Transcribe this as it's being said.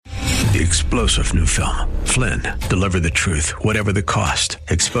the explosive new film, Flynn, Deliver the Truth, Whatever the Cost,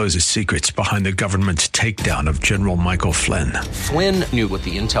 exposes secrets behind the government's takedown of General Michael Flynn. Flynn knew what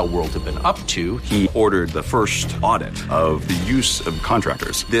the intel world had been up to. He ordered the first audit of the use of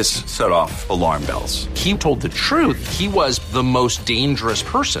contractors. This set off alarm bells. He told the truth. He was the most dangerous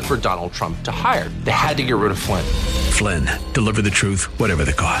person for Donald Trump to hire. They had to get rid of Flynn. Flynn, Deliver the Truth, Whatever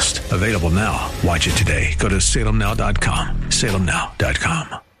the Cost. Available now. Watch it today. Go to salemnow.com.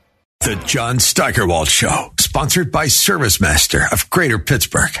 salemnow.com. The John Steigerwald Show, sponsored by ServiceMaster of Greater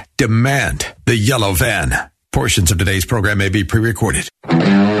Pittsburgh. Demand the yellow van. Portions of today's program may be pre-recorded.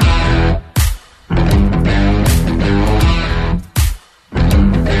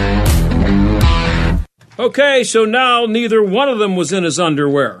 Okay, so now neither one of them was in his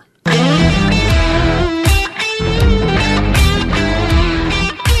underwear.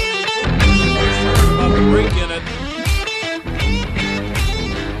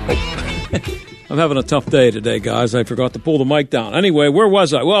 I'm having a tough day today, guys. I forgot to pull the mic down. Anyway, where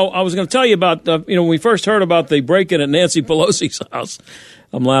was I? Well, I was going to tell you about, when we first heard about the break-in at Nancy Pelosi's house.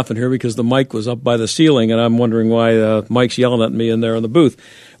 I'm laughing here because the mic was up by the ceiling, and I'm wondering why Mike's yelling at me in there in the booth.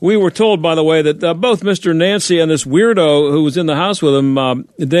 We were told, by the way, that both Mr. Nancy and this weirdo who was in the house with him,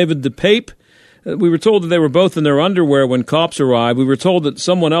 David DePape, we were told that they were both in their underwear when cops arrived. We were told that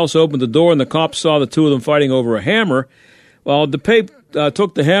someone else opened the door, and the cops saw the two of them fighting over a hammer. Well, DePape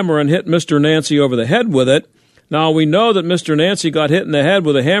took the hammer and hit Mr. Nancy over the head with it. Now, we know that Mr. Nancy got hit in the head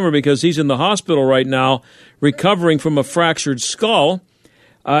with a hammer because he's in the hospital right now recovering from a fractured skull.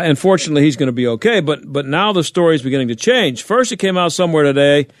 And fortunately, he's going to be okay. But now the story is beginning to change. First, it came out somewhere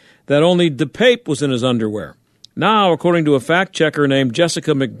today that only DePape was in his underwear. Now, according to a fact-checker named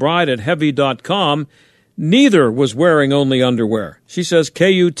Jessica McBride at Heavy.com, neither was wearing only underwear. She says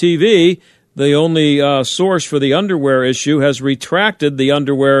KUTV, the only source for the underwear issue, has retracted the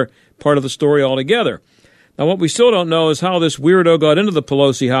underwear part of the story altogether. Now, what we still don't know is how this weirdo got into the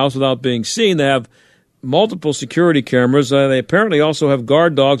Pelosi house without being seen. They have multiple security cameras. They apparently also have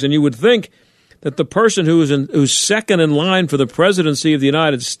guard dogs, and you would think that the person who's second in line for the presidency of the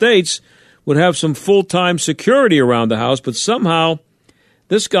United States would have some full-time security around the house, but somehow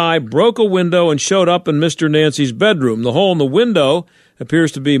this guy broke a window and showed up in Mr. Nancy's bedroom. The hole in the window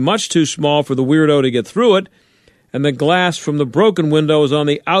appears to be much too small for the weirdo to get through it, and the glass from the broken window is on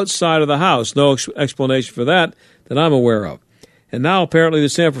the outside of the house. No explanation for that I'm aware of. And now apparently the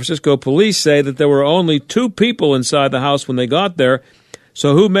San Francisco police say that there were only 2 people inside the house when they got there.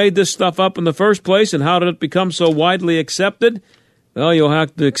 So who made this stuff up in the first place, and how did it become so widely accepted? Well, you'll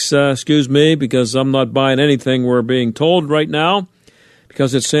have to excuse me because I'm not buying anything we're being told right now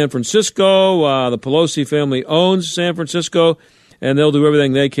because it's San Francisco. The Pelosi family owns San Francisco, and they'll do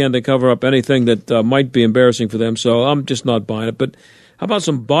everything they can to cover up anything that might be embarrassing for them. So I'm just not buying it. But how about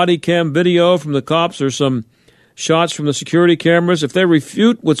some body cam video from the cops or some shots from the security cameras? If they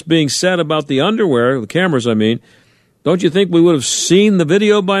refute what's being said about the underwear, the cameras, I mean, don't you think we would have seen the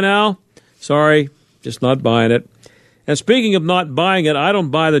video by now? Sorry, just not buying it. And speaking of not buying it, I don't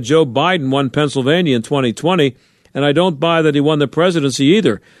buy that Joe Biden won Pennsylvania in 2020, and I don't buy that he won the presidency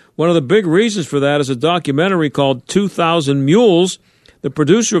either. One of the big reasons for that is a documentary called 2,000 Mules. The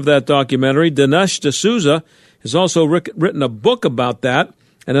producer of that documentary, Dinesh D'Souza, has also written a book about that.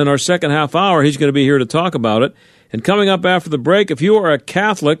 And in our second half hour, he's going to be here to talk about it. And coming up after the break, if you are a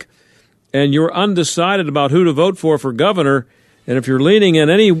Catholic and you're undecided about who to vote for governor, and if you're leaning in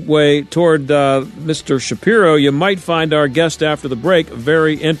any way toward Mr. Shapiro, you might find our guest after the break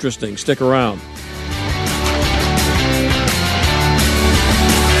very interesting. Stick around.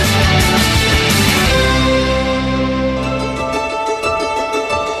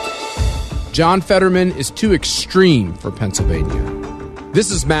 John Fetterman is too extreme for Pennsylvania.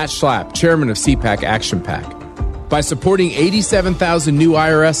 This is Matt Schlapp, chairman of CPAC Action PAC. By supporting 87,000 new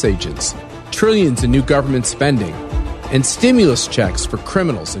IRS agents, trillions in new government spending, and stimulus checks for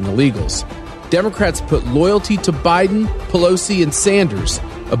criminals and illegals, Democrats put loyalty to Biden, Pelosi, and Sanders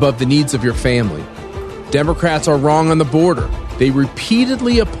above the needs of your family. Democrats are wrong on the border. They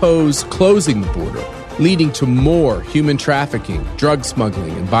repeatedly oppose closing the border, leading to more human trafficking, drug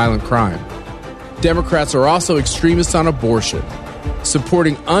smuggling, and violent crime. Democrats are also extremists on abortion,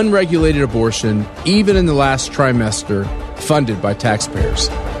 supporting unregulated abortion, even in the last trimester, funded by taxpayers.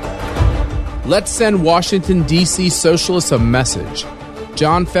 Let's send Washington, D.C. socialists a message.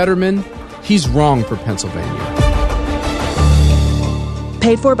 John Fetterman, he's wrong for Pennsylvania.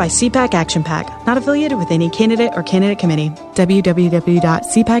 Paid for by CPAC Action PAC. Not affiliated with any candidate or candidate committee.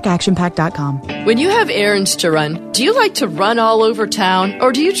 www.cpacactionpac.com. When you have errands to run, do you like to run all over town,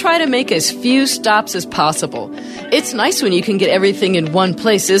 or do you try to make as few stops as possible? It's nice when you can get everything in one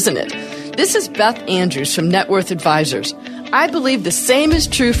place, isn't it? This is Beth Andrews from Net Worth Advisors. I believe the same is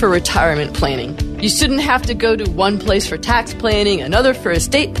true for retirement planning. You shouldn't have to go to one place for tax planning, another for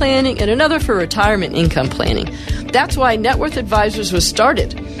estate planning, and another for retirement income planning. That's why Net Worth Advisors was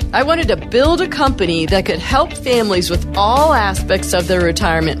started. I wanted to build a company that could help families with all aspects of their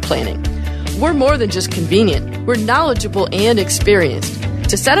retirement planning. We're more than just convenient. We're knowledgeable and experienced.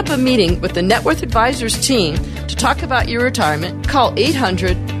 To set up a meeting with the Net Worth Advisors team to talk about your retirement, call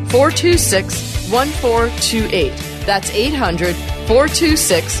 800-426-1428. That's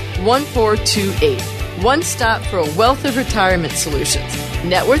 800-426-1428. One stop for a wealth of retirement solutions.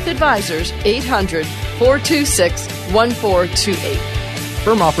 Net Worth Advisors, 800-426-1428.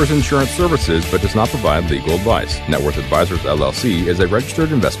 Firm offers insurance services but does not provide legal advice. Net Worth Advisors, LLC is a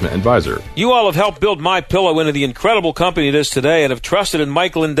registered investment advisor. You all have helped build MyPillow into the incredible company it is today and have trusted in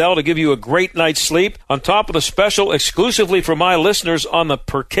Mike Lindell to give you a great night's sleep. On top of the special exclusively for my listeners on the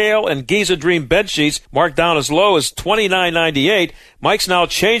Percale and Giza Dream bed sheets marked down as low as $29.98, Mike's now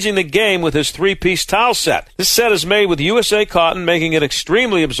changing the game with his three-piece towel set. This set is made with USA cotton, making it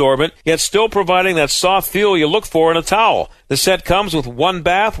extremely absorbent, yet still providing that soft feel you look for in a towel. The set comes with one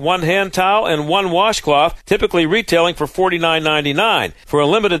bath, one hand towel, and one washcloth, typically retailing for $49.99. For a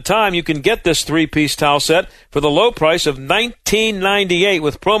limited time, you can get this three-piece towel set for the low price of $19.98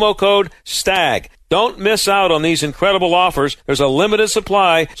 with promo code STAG. Don't miss out on these incredible offers. There's a limited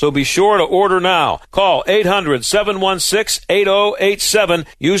supply, so be sure to order now. Call 800-716-8087.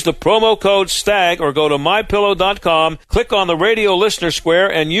 Use the promo code STAG or go to MyPillow.com. Click on the radio listener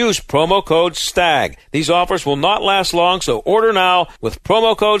square and use promo code STAG. These offers will not last long, so order now with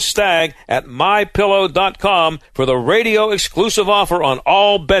promo code STAG at MyPillow.com for the radio exclusive offer on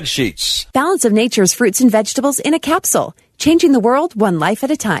all bed sheets. Balance of Nature's fruits and vegetables in a capsule. Changing the world one life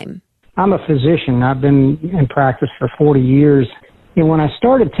at a time. I'm a physician. I've been in practice for 40 years. And when I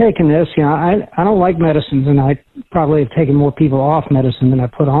started taking this, I don't like medicines, and I probably have taken more people off medicine than I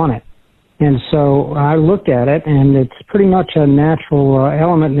put on it. And so I looked at it, and it's pretty much a natural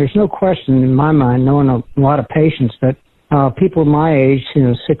element. And there's no question in my mind, knowing a lot of patients, that people my age,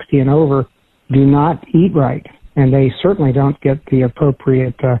 60 and over, do not eat right. And they certainly don't get the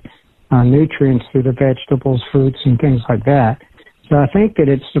appropriate nutrients through the vegetables, fruits, and things like that. So I think that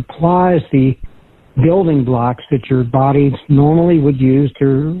it supplies the building blocks that your body normally would use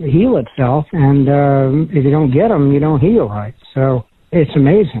to heal itself, and if you don't get them, you don't heal right. So it's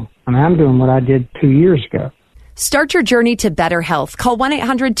amazing. I mean, I'm doing what I did 2 years ago. Start your journey to better health. Call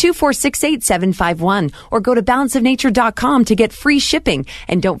 1-800-246-8751 or go to balanceofnature.com to get free shipping.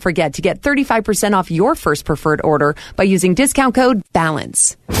 And don't forget to get 35% off your first preferred order by using discount code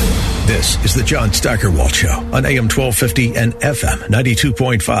BALANCE. This is the John Steigerwald Show on AM 1250 and FM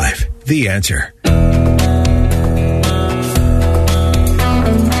 92.5. The Answer.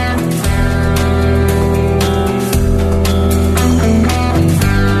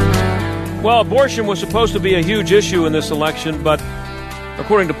 Well, abortion was supposed to be a huge issue in this election, but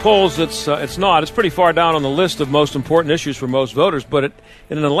according to polls, it's not. It's pretty far down on the list of most important issues for most voters, but in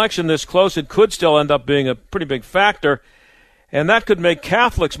an election this close, it could still end up being a pretty big factor. And that could make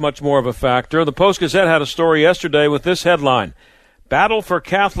Catholics much more of a factor. The Post-Gazette had a story yesterday with this headline: Battle for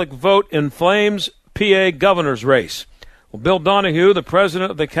Catholic Vote inflames PA governor's race. Well, Bill Donahue, the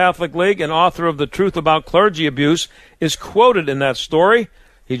president of the Catholic League and author of The Truth About Clergy Abuse, is quoted in that story.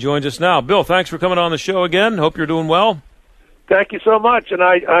 He joins us now. Bill, thanks for coming on the show again. Hope you're doing well. Thank you so much, and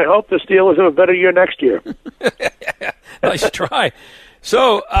I hope the Steelers have a better year next year. Nice try.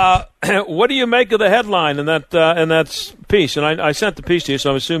 So, what do you make of the headline in that piece? And I sent the piece to you, so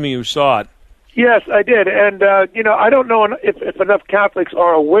I'm assuming you saw it. Yes, I did. And I don't know if enough Catholics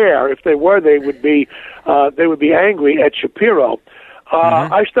are aware. If they were, they would be angry at Shapiro.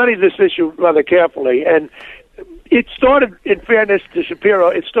 I studied this issue rather carefully, and it started, in fairness to Shapiro,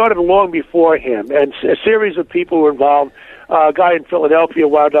 it started long before him, and a series of people were involved. A guy in Philadelphia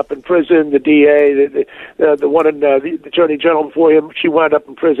wound up in prison. The DA, the one in the Attorney General before him, she wound up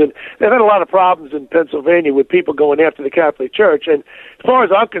in prison. They've had a lot of problems in Pennsylvania with people going after the Catholic Church. And as far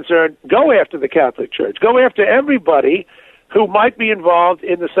as I'm concerned, go after the Catholic Church. Go after everybody who might be involved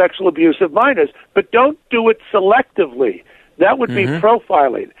in the sexual abuse of minors, but don't do it selectively. That would be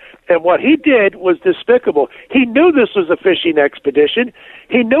profiling. And what he did was despicable. He knew this was a fishing expedition.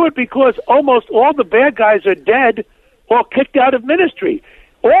 He knew it because almost all the bad guys are dead or kicked out of ministry.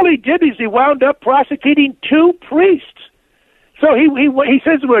 All he did is he wound up prosecuting 2 priests. So he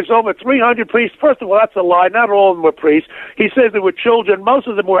says there was over 300 priests. First of all, that's a lie. Not all of them were priests. He says there were children. Most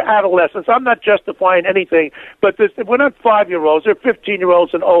of them were adolescents. I'm not justifying anything, but we're not 5-year-olds. They're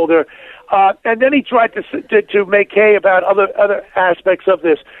 15-year-olds and older. And then he tried to make hay about other aspects of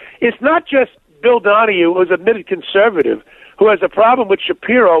this. It's not just Bill Donahue, who's a admitted conservative, who has a problem with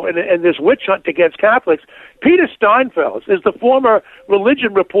Shapiro and this witch hunt against Catholics. Peter Steinfeld is the former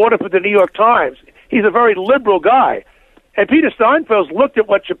religion reporter for the New York Times. He's a very liberal guy. And Peter Steinfeld looked at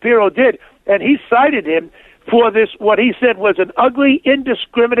what Shapiro did, and he cited him for this, what he said was an ugly,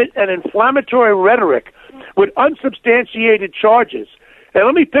 indiscriminate, and inflammatory rhetoric with unsubstantiated charges. And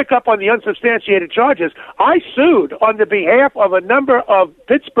let me pick up on the unsubstantiated charges. I sued on the behalf of a number of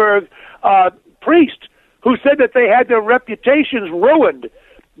Pittsburgh priests who said that they had their reputations ruined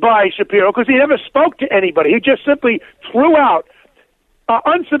by Shapiro because he never spoke to anybody. He just simply threw out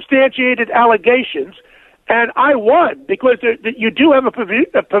unsubstantiated allegations, and I won because you do have a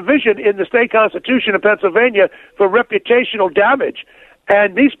provision in the state constitution of Pennsylvania for reputational damage,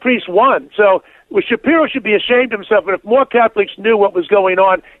 and these priests won. So Shapiro should be ashamed of himself, and if more Catholics knew what was going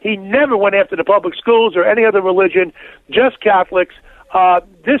on, he never went after the public schools or any other religion, just Catholics.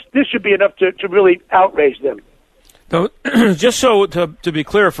 This should be enough to really outrage them. So, just so to be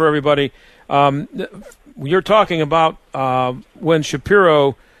clear for everybody, you're talking about when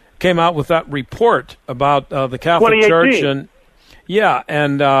Shapiro came out with that report about the Catholic Church, and he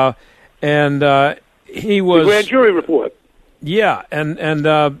was the grand jury report. Yeah, and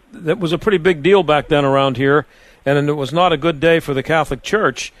that was a pretty big deal back then around here, and it was not a good day for the Catholic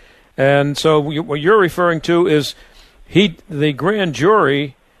Church. And so what you're referring to is the grand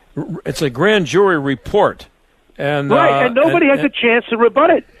jury. It's a grand jury report, and right, and nobody has a chance to rebut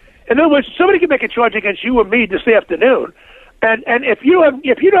it. In other words, somebody can make a charge against you or me this afternoon, and if you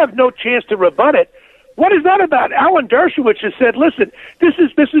have no chance to rebut it, what is that about? Alan Dershowitz has said, "Listen, this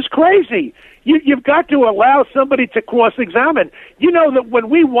is crazy. You've got to allow somebody to cross-examine." You know that when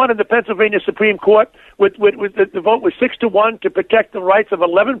we won in the Pennsylvania Supreme Court, with the vote was 6-1 to protect the rights of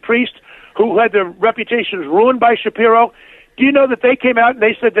 11 priests who had their reputations ruined by Shapiro. Do you know that they came out and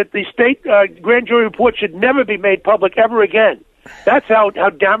they said that the state grand jury report should never be made public ever again? That's how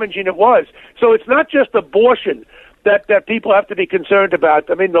damaging it was. So it's not just abortion that people have to be concerned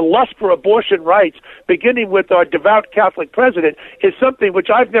about. I mean, the lust for abortion rights, beginning with our devout Catholic president, is something which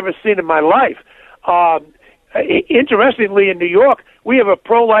I've never seen in my life. Interestingly, in New York, we have a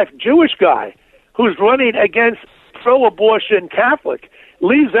pro-life Jewish guy who's running against pro-abortion Catholic,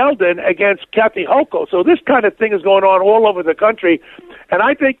 Lee Zeldin against Kathy Hochul. So this kind of thing is going on all over the country. And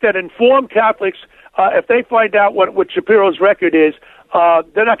I think that informed Catholics, if they find out what Shapiro's record is,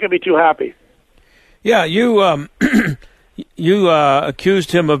 they're not going to be too happy. Yeah, you you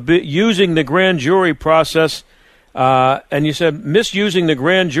accused him of using the grand jury process, and you said misusing the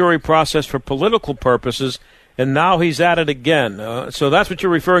grand jury process for political purposes, and now he's at it again. So that's what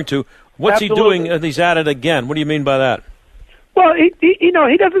you're referring to. What's Absolutely. he doing? He's at it again. What do you mean by that? Well,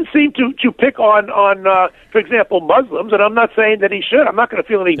 he doesn't seem to pick on for example, Muslims, and I'm not saying that he should. I'm not going to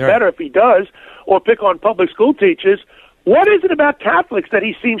feel any better if he does, or pick on public school teachers. What is it about Catholics that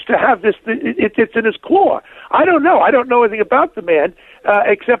he seems to have this? It's in his claw. I don't know. I don't know anything about the man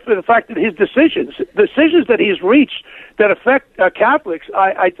except for the fact that his decisions that he's reached that affect Catholics,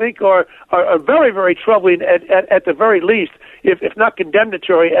 I think are very, very troubling at the very least, if not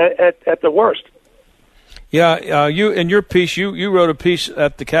condemnatory at the worst. Yeah, you in your piece, you wrote a piece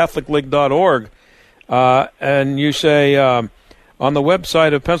at thecatholicleague.org, and you say on the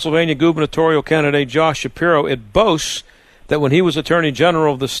website of Pennsylvania gubernatorial candidate Josh Shapiro, it boasts that when he was Attorney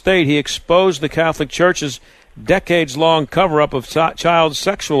General of the state, he exposed the Catholic Church's decades-long cover-up of child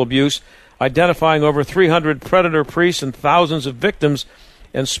sexual abuse, identifying over 300 predator priests and thousands of victims,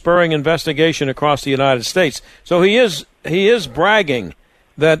 and spurring investigation across the United States. So he is bragging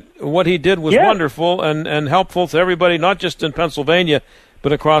that what he did was wonderful and helpful to everybody, not just in Pennsylvania,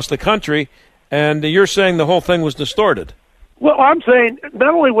 but across the country. And you're saying the whole thing was distorted. Well, I'm saying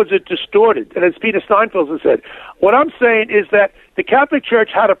not only was it distorted, and as Peter Steinfeld has said, what I'm saying is that the Catholic Church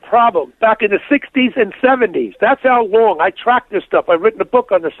had a problem back in the 60s and 70s. That's how long. I tracked this stuff. I've written a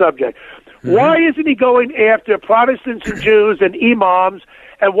book on the subject. Mm-hmm. Why isn't he going after Protestants and Jews and imams?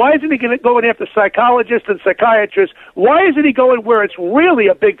 And why isn't he going after psychologists and psychiatrists? Why isn't he going where it's really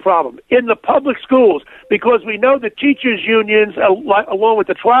a big problem, in the public schools? Because we know the teachers' unions, along with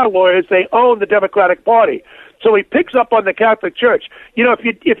the trial lawyers, they own the Democratic Party. So he picks up on the Catholic Church. You know, if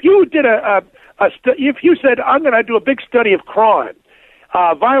you did if you said, I'm going to do a big study of crime,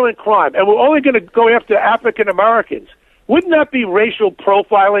 violent crime, and we're only going to go after African Americans, wouldn't that be racial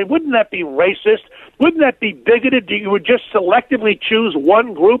profiling? Wouldn't that be racist? Wouldn't that be bigoted? You would just selectively choose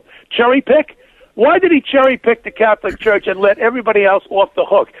one group, cherry pick? Why did he cherry pick the Catholic Church and let everybody else off the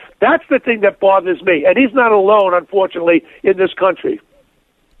hook? That's the thing that bothers me. And he's not alone, unfortunately, in this country.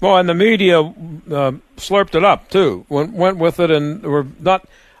 Well, and the media slurped it up too. Went with it, and were not.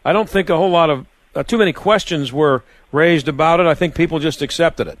 I don't think a whole lot of too many questions were raised about it. I think people just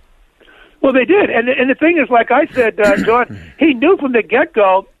accepted it. Well, they did, and the thing is, like I said, John, he knew from the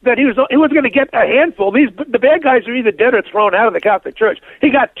get-go that he was going to get a handful. The bad guys are either dead or thrown out of the Catholic Church. He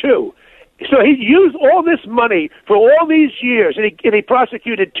got 2. So he used all this money for all these years, and he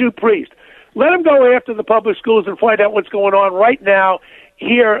prosecuted 2 priests. Let him go after the public schools and find out what's going on right now,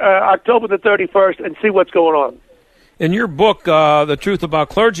 here, October the 31st, and see what's going on. In your book, The Truth About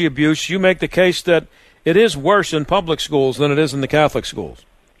Clergy Abuse, you make the case that it is worse in public schools than it is in the Catholic schools.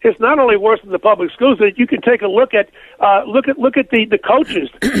 It's not only worse in the public schools, that you can take a look at the coaches.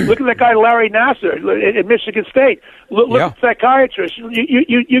 Look at that guy Larry Nasser at Michigan State. Look at psychiatrists.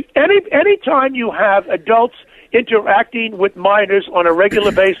 Any time you have adults interacting with minors on a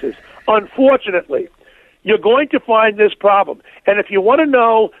regular basis, unfortunately, you're going to find this problem. And if you want to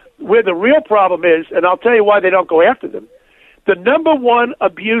know where the real problem is, and I'll tell you why they don't go after them, the number one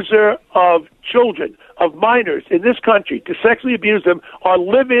abuser of children, of minors in this country, to sexually abuse them, are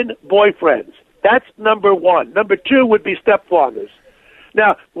live-in boyfriends. That's number one. Number 2 would be stepfathers.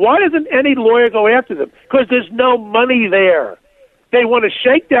 Now, why doesn't any lawyer go after them? Because there's no money there. They want to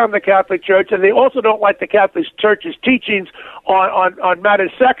shake down the Catholic Church, and they also don't like the Catholic Church's teachings on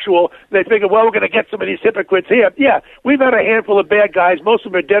matters sexual. They figure, well, we're going to get some of these hypocrites here. Yeah, we've had a handful of bad guys. Most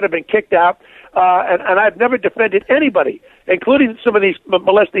of them are dead, have been kicked out, and I've never defended anybody, including some of these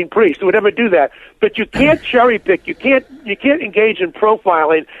molesting priests who would ever do that. But you can't cherry pick. You can't engage in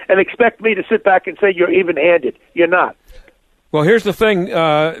profiling and expect me to sit back and say you're even-handed. You're not. Well, here's the thing,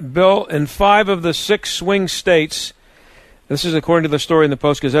 Bill. In 5 of the 6 swing states, this is according to the story in the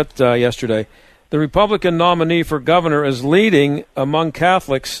Post-Gazette yesterday, the Republican nominee for governor is leading among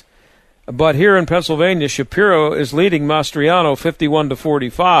Catholics, but here in Pennsylvania, Shapiro is leading Mastriano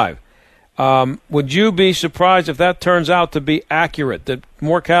 51-45. Would you be surprised if that turns out to be accurate, that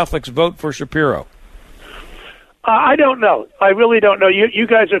more Catholics vote for Shapiro? I don't know. I really don't know. You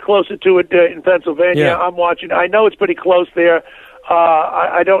guys are closer to it in Pennsylvania. Yeah. I'm watching. I know it's pretty close there.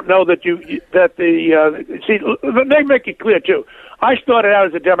 I don't know that see, they make it clear too. I started out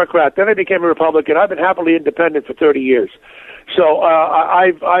as a Democrat, then I became a Republican. I've been happily independent for 30 years. So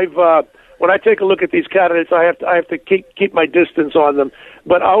I've when I take a look at these candidates, I have to keep my distance on them.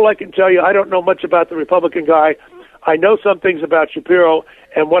 But all I can tell you, I don't know much about the Republican guy. I know some things about Shapiro,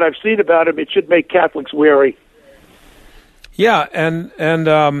 and what I've seen about him, it should make Catholics wary. Yeah, and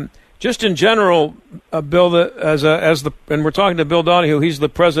just in general, Bill, and we're talking to Bill Donahue. He's the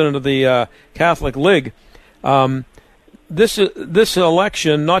president of the Catholic League. This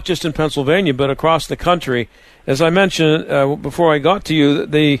election, not just in Pennsylvania but across the country, as I mentioned before I got to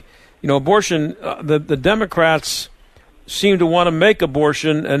you, abortion. The Democrats seem to want to make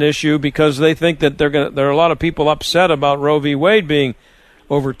abortion an issue because they think that there are a lot of people upset about Roe v. Wade being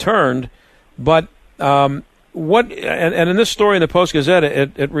overturned, but. And in this story in the Post-Gazette,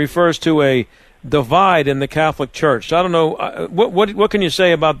 it refers to a divide in the Catholic Church. I don't know, what can you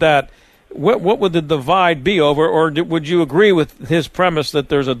say about that? What would the divide be over, or would you agree with his premise that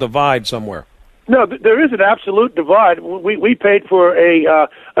there's a divide somewhere? No, there is an absolute divide. We paid for a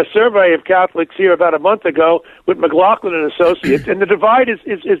survey of Catholics here about a month ago with McLaughlin and Associates, and the divide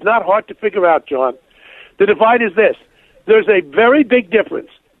is not hard to figure out, John. The divide is this. There's a very big difference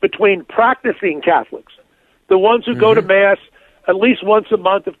between practicing Catholics, the ones who go to Mass at least once a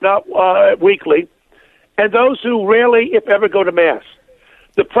month, if not weekly, and those who rarely, if ever, go to Mass.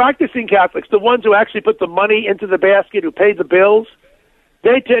 The practicing Catholics, the ones who actually put the money into the basket, who pay the bills,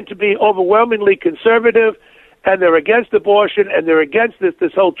 they tend to be overwhelmingly conservative, and they're against abortion, and they're against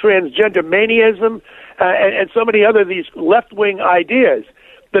this whole transgender manism, and so many other these left-wing ideas.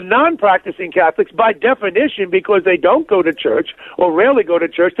 The non-practicing Catholics, by definition, because they don't go to church or rarely go to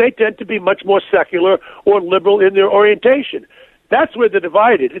church, they tend to be much more secular or liberal in their orientation. That's where the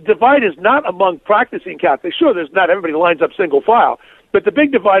divide is. The divide is not among practicing Catholics. Sure, there's not everybody lines up single file, but the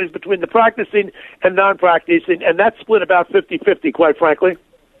big divide is between the practicing and non-practicing, and that's split about 50-50, quite frankly.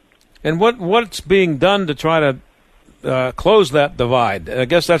 And what's being done to try to close that divide? I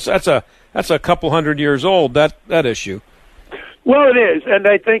guess that's a couple hundred years old, that issue. Well, it is, and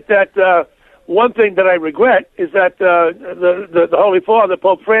I think that one thing that I regret is that the Holy Father,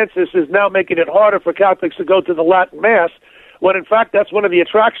 Pope Francis, is now making it harder for Catholics to go to the Latin Mass, when in fact that's one of the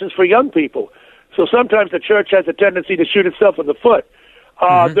attractions for young people. So sometimes the Church has a tendency to shoot itself in the foot.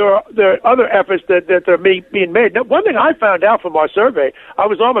 There are other efforts that are being made. Now, one thing I found out from our survey, I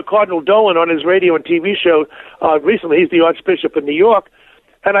was on with Cardinal Dolan on his radio and TV show recently. He's the Archbishop of New York.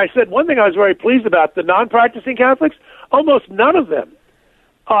 And I said one thing I was very pleased about, the non-practicing Catholics, almost none of them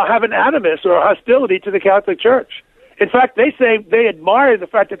have an animus or a hostility to the Catholic Church. In fact, they say they admire the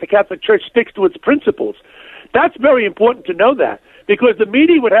fact that the Catholic Church sticks to its principles. That's very important to know that, because the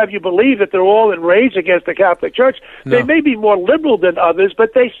media would have you believe that they're all enraged against the Catholic Church. No. They may be more liberal than others,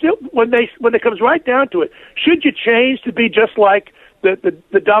 but they still, when it comes right down to it, should you change to be just like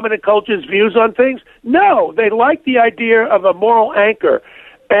the dominant culture's views on things? No, they like the idea of a moral anchor,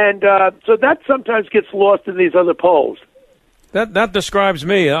 and so that sometimes gets lost in these other polls. That describes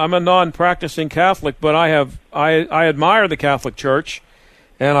me. I'm a non-practicing Catholic, but I admire the Catholic Church,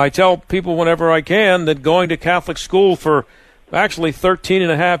 and I tell people whenever I can that going to Catholic school for actually 13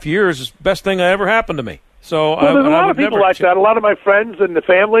 and a half years is the best thing that ever happened to me. So there's a lot of people like that. A lot of my friends and the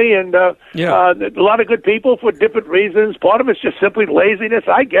family, and a lot of good people for different reasons. Part of it's just simply laziness.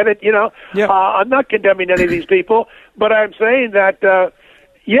 I get it, you know. Yeah. I'm not condemning any of these people, but I'm saying that,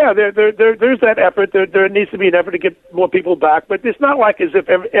 there's that effort. There needs to be an effort to get more people back. But it's not like as if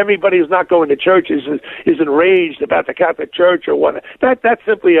everybody who's not going to church is enraged about the Catholic Church or what. That's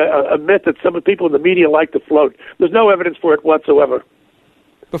simply a myth that some people in the media like to float. There's no evidence for it whatsoever.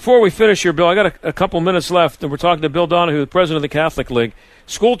 Before we finish here, Bill, I got a couple minutes left, and we're talking to Bill Donahue, the president of the Catholic League.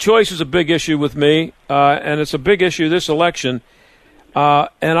 School choice is a big issue with me, and it's a big issue this election.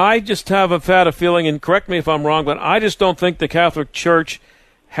 And I just have had a feeling, and correct me if I'm wrong, but I just don't think the Catholic Church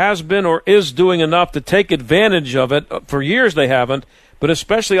has been or is doing enough to take advantage of it. For years they haven't, but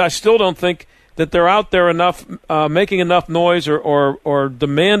especially I still don't think that they're out there enough, making enough noise or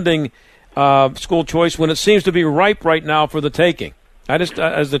demanding school choice when it seems to be ripe right now for the taking.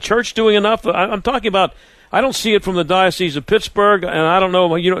 Is the church doing enough? I'm talking about. I don't see it from the Diocese of Pittsburgh, and I don't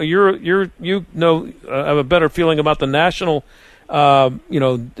know. You have a better feeling about the national,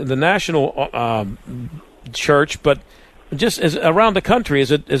 the national church, but just around the country,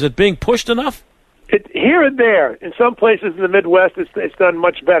 is it being pushed enough? Here and there, in some places in the Midwest, it's done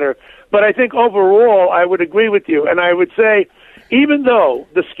much better. But I think overall, I would agree with you, and I would say, even though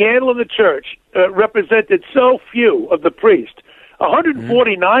the scandal in the church represented so few of the priests.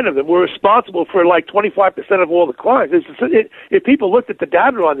 149 of them were responsible for like 25% of all the crimes. If people looked at the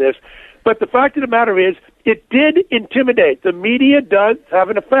data on this, but the fact of the matter is, it did intimidate. The media does have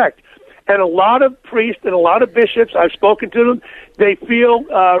an effect. And a lot of priests and a lot of bishops, I've spoken to them, they feel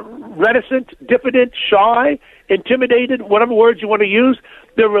reticent, diffident, shy, intimidated, whatever words you want to use.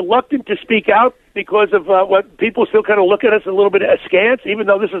 They're reluctant to speak out because of what people still kind of look at us a little bit askance, even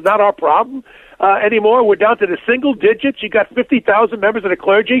though this is not our problem anymore. We're down to the single digits. You got 50,000 members of the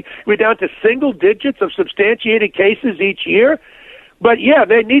clergy. We're down to single digits of substantiated cases each year. But, yeah,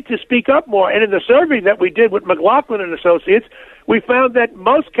 they need to speak up more. And in the survey that we did with McLaughlin and Associates, we found that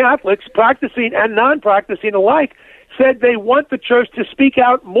most Catholics, practicing and non-practicing alike, said they want the church to speak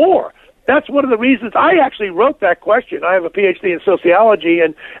out more. That's one of the reasons I actually wrote that question. I have a PhD in sociology,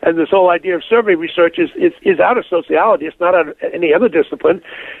 and this whole idea of survey research is out of sociology. It's not out of any other discipline.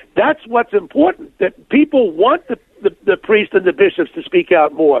 That's what's important, that people want the priests and the bishops to speak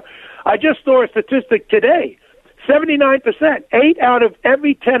out more. I just saw a statistic today. 79%, 8 out of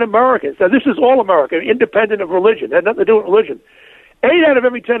every 10 Americans, now this is all America, independent of religion, had nothing to do with religion. 8 out of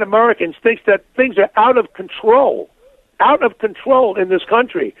every 10 Americans thinks that things are out of control in this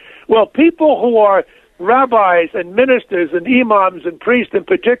country. Well, people who are rabbis and ministers and imams and priests in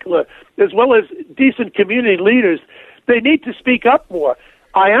particular, as well as decent community leaders, they need to speak up more.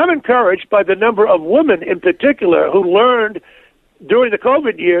 I am encouraged by the number of women in particular who learned during the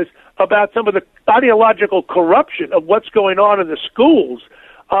COVID years about some of the ideological corruption of what's going on in the schools,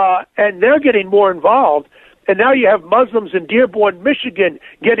 and they're getting more involved. And now you have Muslims in Dearborn, Michigan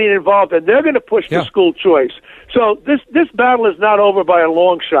getting involved, and they're going to push the school choice. So this battle is not over by a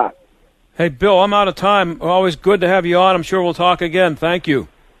long shot. Hey, Bill, I'm out of time. Always good to have you on. I'm sure we'll talk again. Thank you.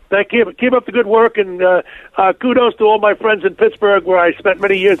 Thank you. Keep up the good work, and kudos to all my friends in Pittsburgh, where I spent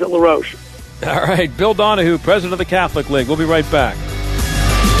many years at La Roche. All right, Bill Donahue, president of the Catholic League. We'll be right back.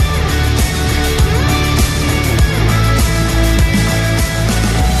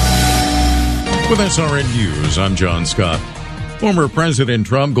 With SRN News, I'm John Scott. Former President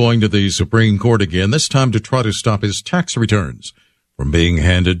Trump going to the Supreme Court again, this time to try to stop his tax returns from being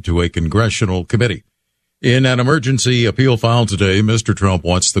handed to a congressional committee. In an emergency appeal filed today, Mr. Trump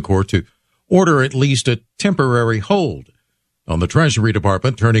wants the court to order at least a temporary hold on the Treasury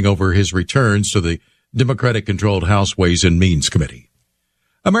Department turning over his returns to the Democratic-controlled House Ways and Means Committee.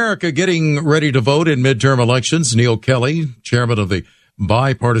 America getting ready to vote in midterm elections. Neil Kelly, chairman of the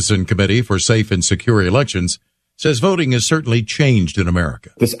Bipartisan Committee for Safe and Secure Elections, says voting has certainly changed in America.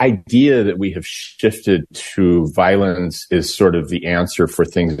 This idea that we have shifted to violence is sort of the answer for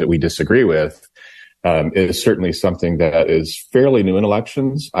things that we disagree with is certainly something that is fairly new in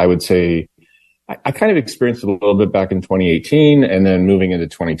elections. I would say I kind of experienced it a little bit back in 2018, and then moving into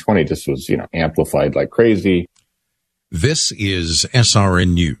 2020, this was, amplified like crazy. This is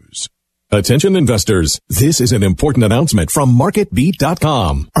SRN News. Attention investors, this is an important announcement from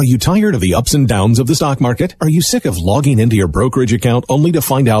MarketBeat.com. Are you tired of the ups and downs of the stock market? Are you sick of logging into your brokerage account only to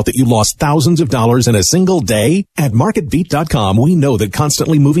find out that you lost thousands of dollars in a single day? At MarketBeat.com, we know that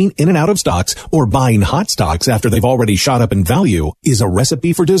constantly moving in and out of stocks or buying hot stocks after they've already shot up in value is a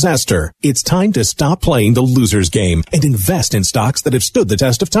recipe for disaster. It's time to stop playing the loser's game and invest in stocks that have stood the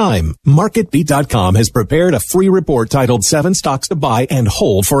test of time. MarketBeat.com has prepared a free report titled 7 Stocks to Buy and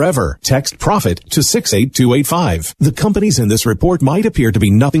Hold Forever. Text PROFIT to 68285. The companies in this report might appear to be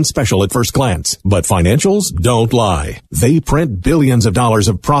nothing special at first glance, but financials don't lie. They print billions of dollars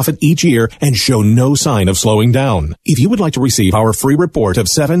of profit each year and show no sign of slowing down. If you would like to receive our free report of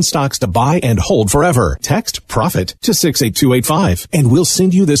 7 stocks to buy and hold forever, text PROFIT to 68285 and we'll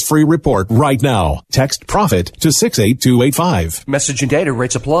send you this free report right now. Text PROFIT to 68285. Message and data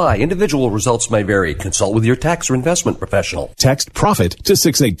rates apply. Individual results may vary. Consult with your tax or investment professional. Text PROFIT to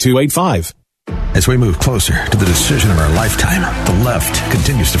 68285. As we move closer to the decision of our lifetime, the left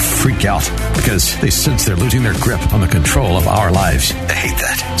continues to freak out because they sense they're losing their grip on the control of our lives. They hate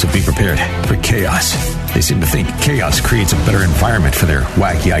that. So be prepared for chaos. They seem to think chaos creates a better environment for their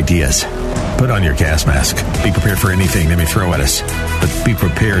wacky ideas. Put on your gas mask. Be prepared for anything they may throw at us. But be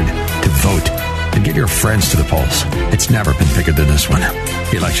prepared to vote and get your friends to the polls. It's never been bigger than this one.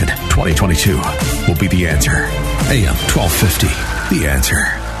 Election 2022 will be the answer. AM 1250, The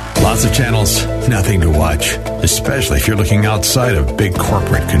Answer. Lots of channels, nothing to watch, especially if you're looking outside of big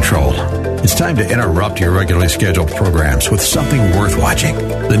corporate control. It's time to interrupt your regularly scheduled programs with something worth watching.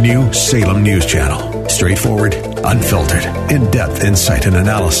 The new Salem News Channel. Straightforward, unfiltered, in-depth insight and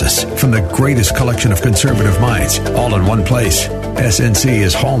analysis from the greatest collection of conservative minds, all in one place. SNC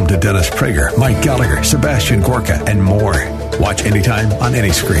is home to Dennis Prager, Mike Gallagher, Sebastian Gorka, and more. Watch anytime on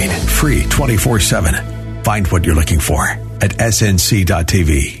any screen. Free 24/7. Find what you're looking for at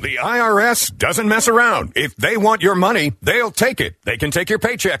snc.tv. The IRS doesn't mess around. If they want your money, they'll take it. They can take your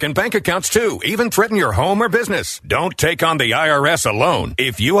paycheck and bank accounts too, even threaten your home or business. Don't take on the IRS alone.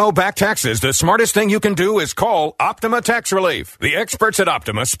 If you owe back taxes, the smartest thing you can do is call Optima Tax Relief. The experts at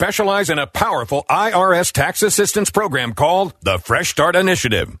Optima specialize in a powerful IRS tax assistance program called the Fresh Start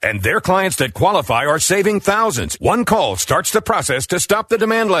Initiative. And their clients that qualify are saving thousands. One call starts the process to stop the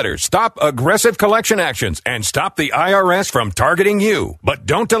demand letters, stop aggressive collection actions, and stop the IRS from targeting you. But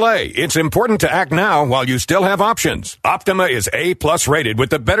don't delay. It's important to act now while you still have options. Optima is A+ rated with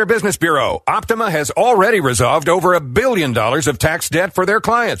the Better Business Bureau. Optima has already resolved over $1 billion of tax debt for their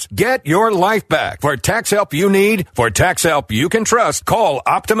clients. Get your life back. For tax help you need, for tax help you can trust, call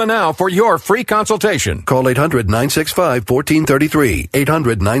Optima now for your free consultation. Call 800-965-1433.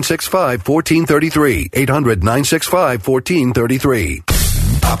 800-965-1433. 800-965-1433.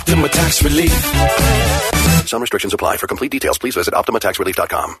 Optima Tax Relief. Some restrictions apply. For complete details, please visit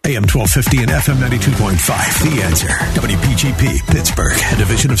OptimaTaxRelief.com. AM 1250 and FM 92.5. The Answer. WPGP, Pittsburgh, a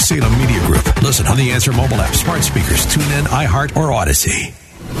division of Salem Media Group. Listen on the Answer mobile app, smart speakers, TuneIn, iHeart, or Odyssey.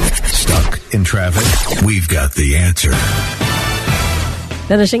 Stuck in traffic? We've got the answer.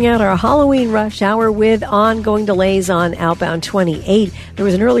 Finishing out our Halloween rush hour with ongoing delays on outbound 28. There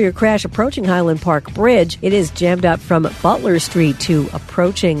was an earlier crash approaching Highland Park Bridge. It is jammed up from Butler Street to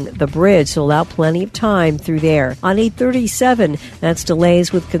approaching the bridge, so allow plenty of time through there. On 837, that's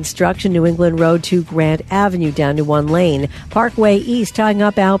delays with construction New England Road to Grant Avenue down to one lane. Parkway East tying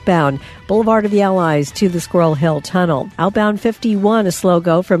up outbound. Boulevard of the Allies to the Squirrel Hill Tunnel. Outbound 51, a slow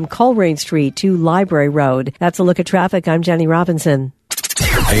go from Coleraine Street to Library Road. That's a look at traffic. I'm Jenny Robinson.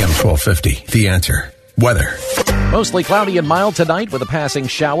 AM 1250, The Answer. Weather. Mostly cloudy and mild tonight with a passing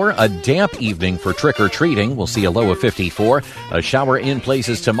shower. A damp evening for trick-or-treating. We'll see a low of 54. A shower in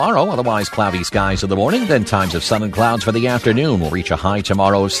places tomorrow. Otherwise cloudy skies in the morning. Then times of sun and clouds for the afternoon. We'll reach a high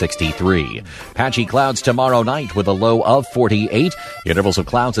tomorrow of 63. Patchy clouds tomorrow night with a low of 48. Intervals of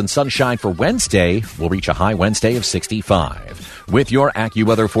clouds and sunshine for Wednesday. We'll reach a high Wednesday of 65. With your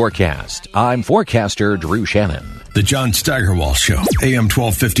AccuWeather forecast, I'm forecaster Drew Shannon. The John Steigerwald Show. AM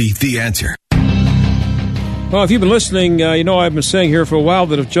 1250, The Answer. Well, if you've been listening, you know I've been saying here for a while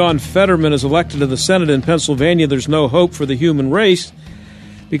that if John Fetterman is elected to the Senate in Pennsylvania, there's no hope for the human race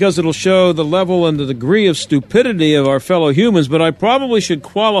because it'll show the level and the degree of stupidity of our fellow humans. But I probably should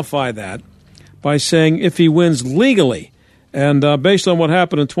qualify that by saying if he wins legally. And based on what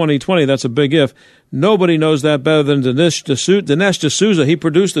happened in 2020, that's a big if. Nobody knows that better than Dinesh D'Souza. He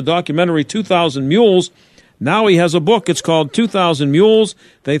produced the documentary 2,000 Mules. Now he has a book. It's called 2,000 Mules.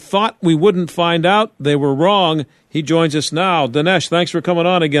 They thought we wouldn't find out. They were wrong. He joins us now. Dinesh, thanks for coming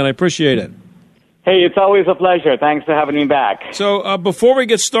on again. I appreciate it. Hey, it's always a pleasure. Thanks for having me back. So before we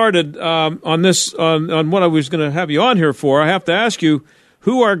get started on this, on what I was going to have you on here for, I have to ask you,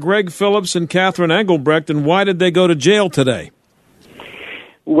 who are Greg Phillips and Catherine Engelbrecht, and why did they go to jail today?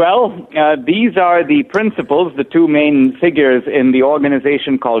 Well, these are the principals, the two main figures in the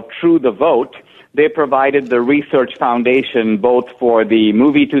organization called True the Vote. They provided the research foundation both for the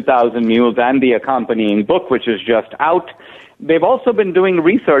movie 2,000 Mules and the accompanying book, which is just out. They've also been doing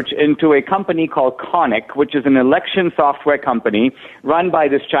research into a company called Conic, which is an election software company run by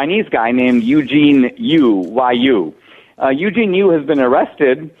this Chinese guy named Eugene Yu, Y-U. Eugene Yu has been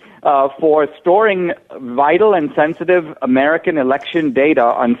arrested for storing vital and sensitive American election data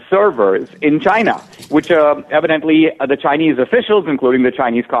on servers in China, which evidently the Chinese officials, including the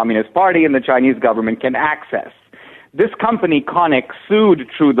Chinese Communist Party and the Chinese government, can access. This company, Conic, sued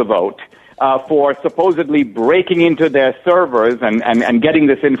True the Vote for supposedly breaking into their servers and getting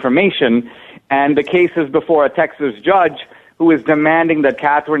this information, and the case is before a Texas judge who is demanding that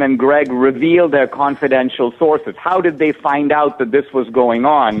Catherine and Greg reveal their confidential sources. How did they find out that this was going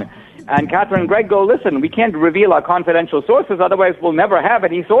on? And Catherine and Greg go, listen, we can't reveal our confidential sources, otherwise we'll never have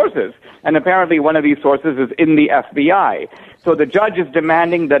any sources. And apparently one of these sources is in the FBI. So the judge is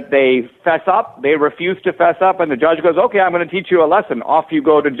demanding that they fess up. They refuse to fess up, and the judge goes, okay, I'm going to teach you a lesson. Off you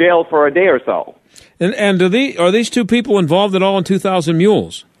go to jail for a day or so. And are these two people involved at all in 2,000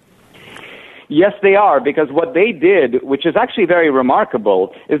 Mules? Yes, they are, because what they did, which is actually very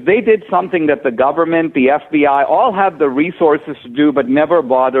remarkable, is they did something that the government, the FBI, all have the resources to do but never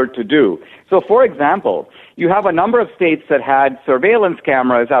bothered to do. So, for example, you have a number of states that had surveillance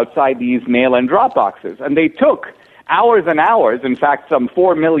cameras outside these mail-in drop boxes, and they took hours and hours, in fact, some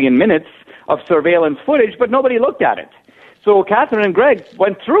 4 million minutes of surveillance footage, but nobody looked at it. So Catherine and Greg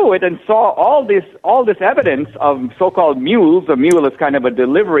went through it and saw all this evidence of so-called mules. A mule is kind of a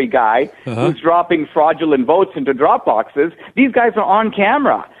delivery guy who's dropping fraudulent votes into drop boxes. These guys are on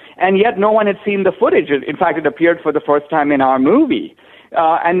camera, and yet no one had seen the footage. In fact, it appeared for the first time in our movie.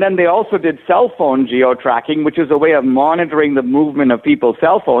 And then they also did cell phone geo-tracking, which is a way of monitoring the movement of people's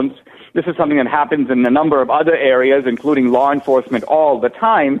cell phones. This is something that happens in a number of other areas, including law enforcement, all the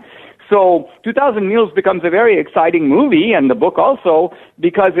time. So 2,000 Mules becomes a very exciting movie, and the book also,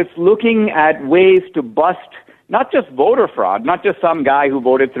 because it's looking at ways to bust not just voter fraud, not just some guy who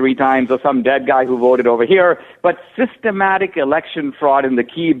voted 3 times or some dead guy who voted over here, but systematic election fraud in the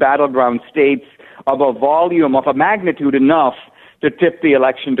key battleground states of a volume, of a magnitude enough to tip the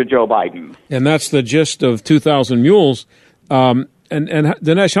election to Joe Biden. And that's the gist of 2,000 Mules. And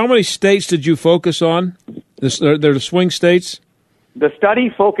Dinesh, how many states did you focus on? They're the swing states? The study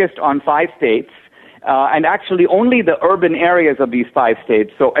focused on 5 states, and actually only the urban areas of these 5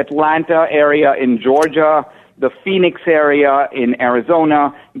 states. So Atlanta area in Georgia, the Phoenix area in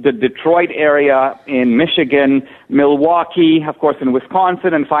Arizona, the Detroit area in Michigan, Milwaukee, of course, in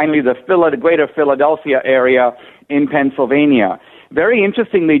Wisconsin, and finally the greater Philadelphia area in Pennsylvania. Very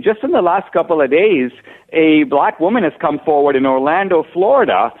interestingly, just in the last couple of days, a black woman has come forward in Orlando,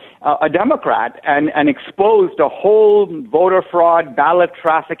 Florida, a Democrat, and exposed a whole voter fraud, ballot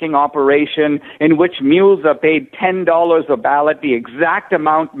trafficking operation in which mules are paid $10 a ballot, the exact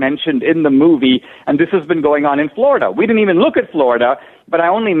amount mentioned in the movie, and this has been going on in Florida. We didn't even look at Florida, but I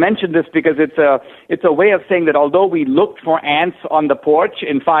only mentioned this because it's a way of saying that although we looked for ants on the porch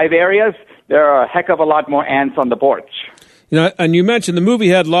in 5 areas, there are a heck of a lot more ants on the porch. You know, and you mentioned the movie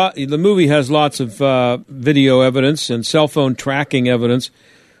has lots of video evidence and cell phone tracking evidence.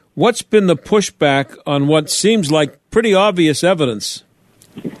 What's been the pushback on what seems like pretty obvious evidence?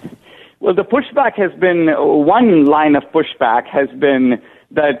 Well, the pushback has been, one line of pushback has been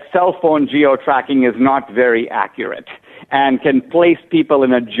that cell phone geo-tracking is not very accurate and can place people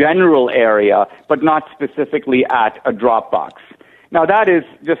in a general area, but not specifically at a drop box. Now, that is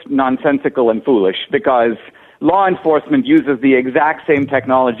just nonsensical and foolish because law enforcement uses the exact same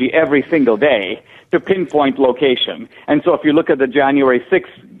technology every single day to pinpoint location. And so if you look at the January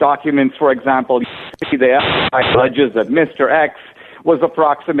 6th documents, for example, you see the FBI alleges that Mr. X was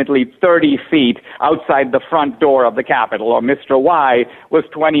approximately 30 feet outside the front door of the Capitol, or Mr. Y was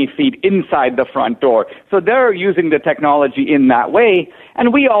 20 feet inside the front door. So they're using the technology in that way,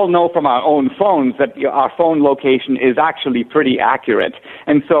 and we all know from our own phones that our phone location is actually pretty accurate.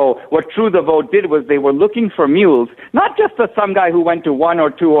 And so what True the Vote did was they were looking for mules, not just for some guy who went to 1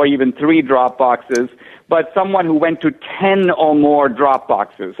 or 2 or even 3 drop boxes, but someone who went to 10 or more drop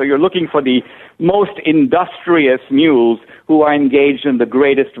boxes. So you're looking for the most industrious mules who are engaged in the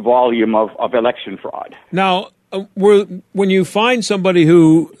greatest volume of election fraud. Now, when you find somebody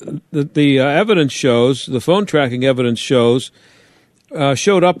who the evidence shows, the phone tracking evidence shows,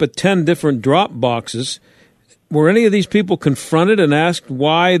 showed up at 10 different drop boxes, were any of these people confronted and asked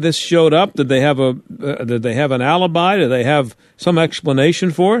why this showed up? Did they have an alibi? Did they have some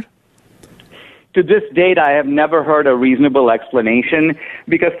explanation for it? To this date, I have never heard a reasonable explanation,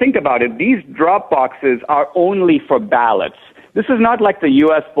 because think about it, these drop boxes are only for ballots. This is not like the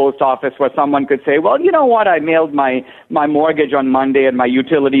U.S. Post Office where someone could say, well, you know what, I mailed my mortgage on Monday and my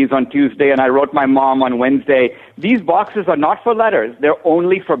utilities on Tuesday and I wrote my mom on Wednesday. These boxes are not for letters. They're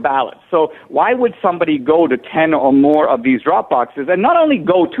only for ballots. So why would somebody go to 10 or more of these drop boxes? And not only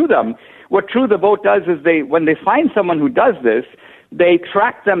go to them, what True the Vote does is when they find someone who does this, they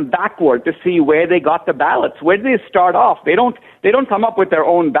track them backward to see where they got the ballots. Where did they start off? They don't come up with their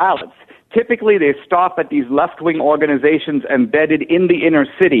own ballots. Typically, they stop at these left-wing organizations embedded in the inner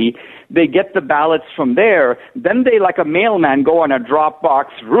city. They get the ballots from there. Then they, like a mailman, go on a drop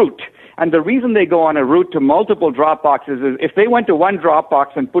box route. And the reason they go on a route to multiple drop boxes is if they went to one drop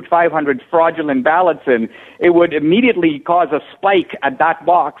box and put 500 fraudulent ballots in, it would immediately cause a spike at that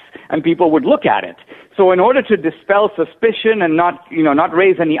box, and people would look at it. So in order to dispel suspicion and not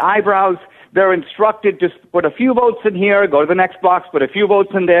raise any eyebrows, they're instructed to put a few votes in here, go to the next box, put a few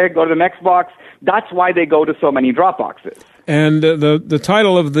votes in there, go to the next box. That's why they go to so many drop boxes. And the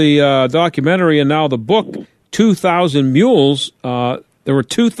title of the documentary and now the book, 2,000 Mules, there were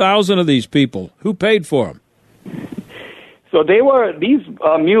 2,000 of these people. Who paid for them? So these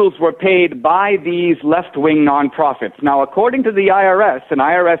mules were paid by these left-wing nonprofits. Now, according to the IRS, and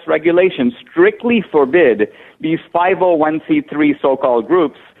IRS regulations strictly forbid these 501c3 so-called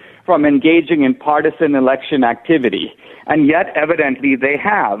groups from engaging in partisan election activity. And yet, evidently, they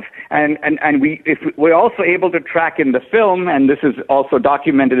have. And we're also able to track in the film, and this is also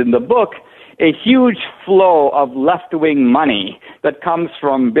documented in the book, a huge flow of left-wing money that comes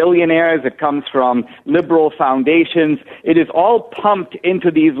from billionaires, it comes from liberal foundations. It is all pumped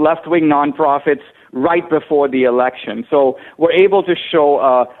into these left-wing nonprofits right before the election. So we're able to show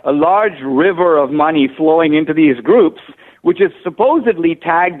a large river of money flowing into these groups, which is supposedly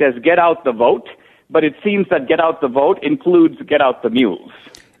tagged as Get Out the Vote, but it seems that Get Out the Vote includes Get Out the Mules.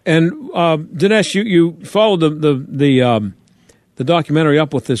 And Dinesh, you followed the documentary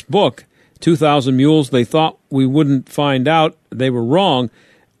up with this book, 2,000 Mules. They thought we wouldn't find out. They were wrong.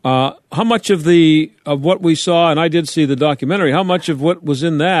 How much of what we saw, and I did see the documentary, how much of what was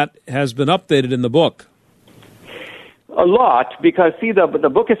in that has been updated in the book? A lot, because, see, the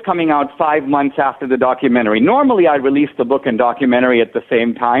book is coming out 5 months after the documentary. Normally, I release the book and documentary at the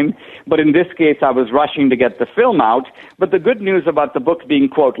same time, but in this case, I was rushing to get the film out. But the good news about the book being,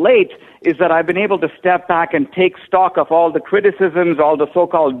 quote, late, is that I've been able to step back and take stock of all the criticisms, all the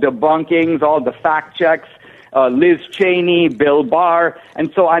so-called debunkings, all the fact checks, Liz Cheney, Bill Barr,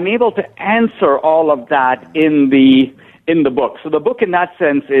 and so I'm able to answer all of that in the book. So the book, in that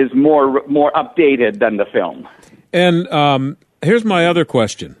sense, is more updated than the film. And here's my other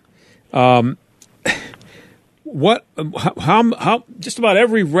question: how just about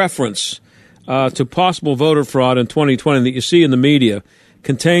every reference to possible voter fraud in 2020 that you see in the media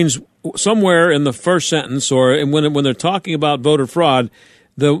contains somewhere in the first sentence, or when they're talking about voter fraud,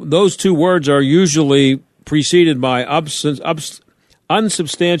 those two words are usually preceded by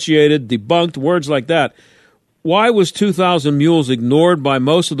unsubstantiated, debunked, words like that. Why was 2,000 Mules ignored by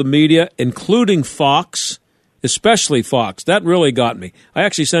most of the media, including Fox? Especially Fox. That really got me. I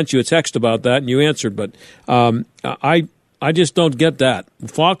actually sent you a text about that, and you answered, but I just don't get that.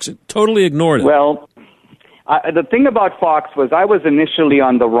 Fox totally ignored it. Well, the thing about Fox was I was initially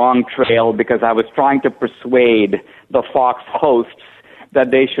on the wrong trail because I was trying to persuade the Fox hosts that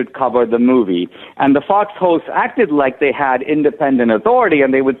they should cover the movie. And the Fox hosts acted like they had independent authority,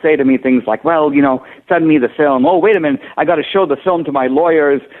 and they would say to me things like, well, send me the film. Oh, wait a minute, I got to show the film to my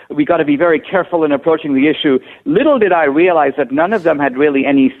lawyers. We got to be very careful in approaching the issue. Little did I realize that none of them had really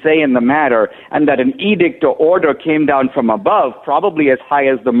any say in the matter, and that an edict or order came down from above, probably as high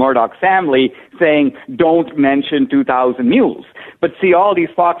as the Murdoch family, saying, don't mention 2,000 Mules. But see, all these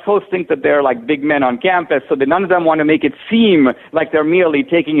Fox hosts think that they're like big men on campus, so that none of them want to make it seem like they're merely willy-nilly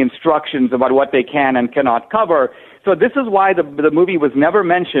taking instructions about what they can and cannot cover. So this is why the movie was never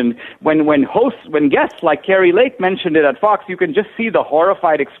mentioned. When guests like Carrie Lake mentioned it at Fox, you can just see the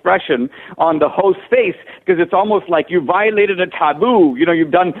horrified expression on the host's face, because it's almost like you violated a taboo. You know,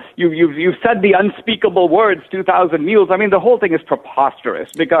 you've said the unspeakable words, 2,000 Mules. I mean, the whole thing is preposterous,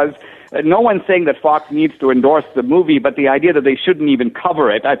 because no one's saying that Fox needs to endorse the movie, but the idea that they shouldn't even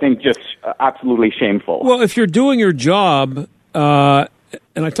cover it, I think, just absolutely shameful. Well, if you're doing your job,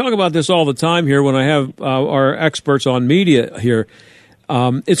 and I talk about this all the time here when I have our experts on media here.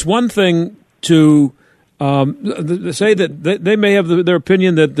 It's one thing to say that they may have their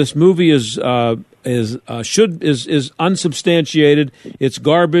opinion that this movie is unsubstantiated. It's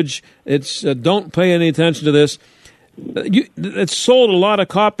garbage. It's don't pay any attention to this. It's sold a lot of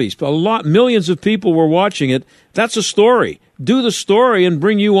copies. Millions of people were watching it. That's a story. Do the story and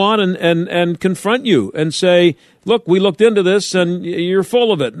bring you on and confront you and say, look, we looked into this and you're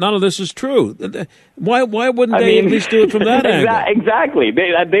full of it. None of this is true. Why wouldn't they at least do it from that angle? Exactly.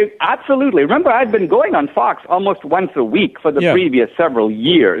 They absolutely. Remember, I've been going on Fox almost once a week for the previous several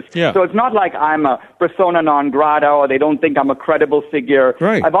years. Yeah. So it's not like I'm a persona non grata or they don't think I'm a credible figure.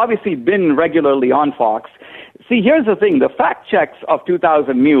 Right. I've obviously been regularly on Fox. See, here's the thing. The fact checks of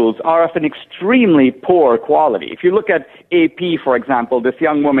 2,000 Mules are of an extremely poor quality. If you look at AP, for example, this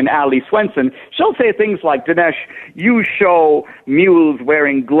young woman, Allie Swenson, she'll say things like, Dinesh, you show mules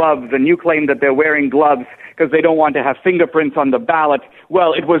wearing gloves and you claim that they're wearing gloves because they don't want to have fingerprints on the ballot.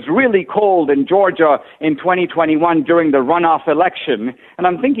 Well, it was really cold in Georgia in 2021 during the runoff election. And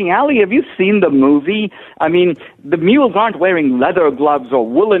I'm thinking, Allie, have you seen the movie? I mean, the mules aren't wearing leather gloves or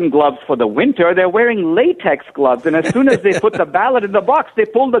woolen gloves for the winter. They're wearing latex gloves. And as soon as they put the ballot in the box, they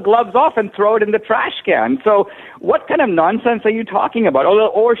pull the gloves off and throw it in the trash can. So what kind of nonsense are you talking about?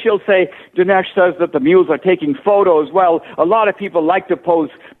 Or she'll say, Dinesh says that the mules are taking photos. Well, a lot of people like to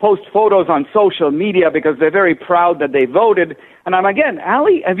post photos on social media because they're very proud that they voted. And I'm again,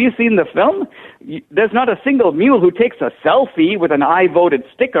 Allie, have you seen the film? There's not a single mule who takes a selfie with an I voted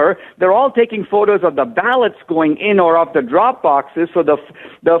sticker. They're all taking photos of the ballots going in or of the drop boxes. So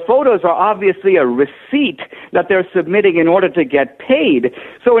the photos are obviously a receipt that they're submitting in order to get paid.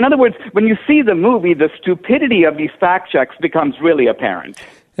 So in other words, when you see the movie, the stupidity of these fact checks becomes really apparent.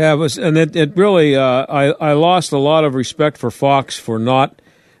 Yeah, it really, I lost a lot of respect for Fox for not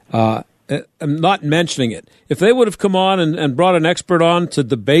mentioning it. If they would have come on and brought an expert on to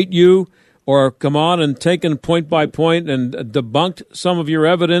debate you, or come on and taken point by point and debunked some of your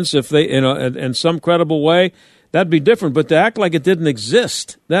evidence, if they, in some credible way, that'd be different. But to act like it didn't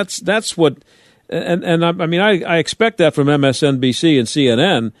exist, that's what. And I mean, I expect that from MSNBC and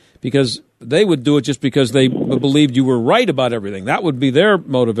CNN, because they would do it just because they believed you were right about everything. That would be their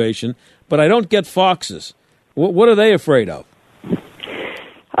motivation. But I don't get Fox's. What are they afraid of?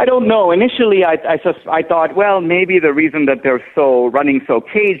 I don't know. Initially, I thought, well, maybe the reason that they're running so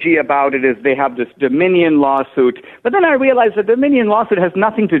cagey about it is they have this Dominion lawsuit. But then I realized the Dominion lawsuit has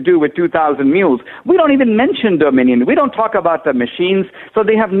nothing to do with 2,000 Mules. We don't even mention Dominion. We don't talk about the machines. So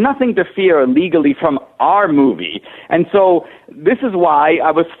they have nothing to fear legally from our movie. And so this is why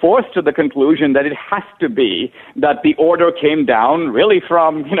I was forced to the conclusion that it has to be that the order came down really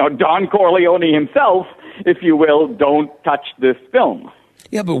from, Don Corleone himself, if you will, don't touch this film.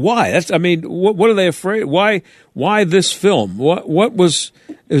 Yeah, but why? What are they afraid? Why this film? What was?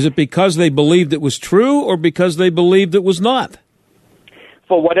 Is it because they believed it was true, or because they believed it was not?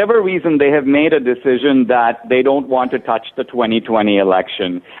 For whatever reason, they have made a decision that they don't want to touch the 2020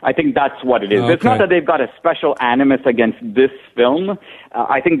 election. I think that's what it is. Okay. It's not that they've got a special animus against this film.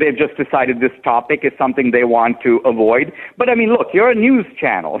 I think they've just decided this topic is something they want to avoid. But I mean, look, you're a news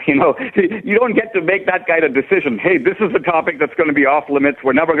channel. You don't get to make that kind of decision. Hey, this is a topic that's going to be off limits.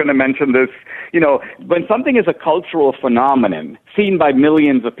 We're never going to mention this. When something is a cultural phenomenon seen by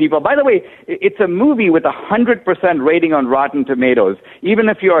millions of people. By the way, it's a movie with 100% rating on Rotten Tomatoes. Even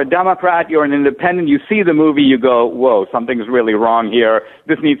if you're a Democrat, you're an independent, you see the movie, you go, whoa, something's really wrong here.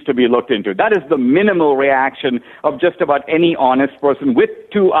 This needs to be looked into. That is the minimal reaction of just about any honest person with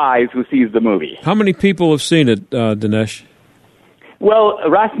two eyes who sees the movie. How many people have seen it, Dinesh? Well,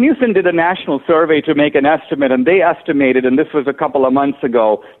 Rasmussen did a national survey to make an estimate, and they estimated, and this was a couple of months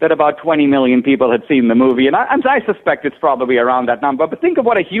ago, that about 20 million people had seen the movie. And I suspect it's probably around that number. But think of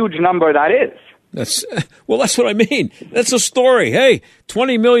what a huge number that is. That's what I mean. That's a story. Hey,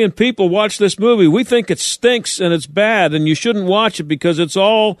 20 million people watch this movie. We think it stinks and it's bad, and you shouldn't watch it because it's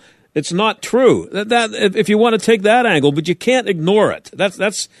not true. That if you want to take that angle, but you can't ignore it.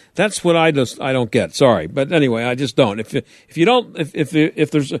 That's what I don't get. Sorry, but anyway, I just don't. If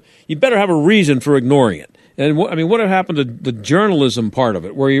you better have a reason for ignoring it. And what happened to the journalism part of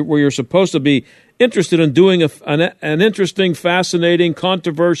it, where you're supposed to be interested in doing an interesting, fascinating,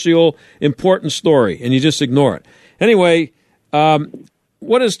 controversial, important story, and you just ignore it. Anyway,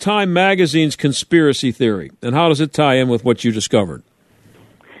 what is Time Magazine's conspiracy theory, and how does it tie in with what you discovered?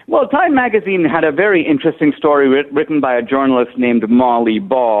 Well, Time Magazine had a very interesting story written by a journalist named Molly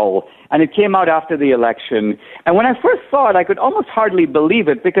Ball, and it came out after the election. And when I first saw it, I could almost hardly believe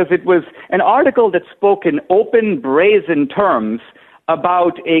it, because it was an article that spoke in open, brazen terms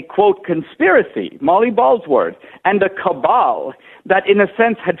about a, quote, conspiracy, Molly Ball's word, and a cabal that, in a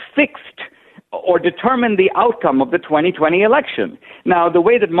sense, had fixed or determined the outcome of the 2020 election. Now, the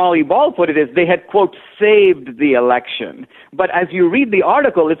way that Molly Ball put it is they had, quote, saved the election. But as you read the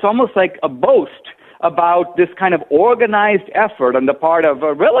article, it's almost like a boast about this kind of organized effort on the part of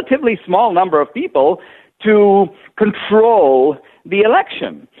a relatively small number of people to control the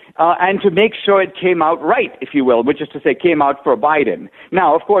election. And to make sure it came out right, if you will, which is to say came out for Biden.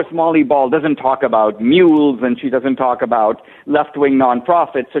 Now, of course, Molly Ball doesn't talk about mules, and she doesn't talk about left-wing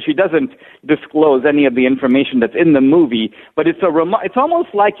nonprofits, so she doesn't disclose any of the information that's in the movie. But it's almost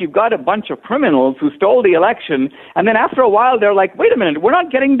like you've got a bunch of criminals who stole the election, and then after a while they're like, wait a minute, we're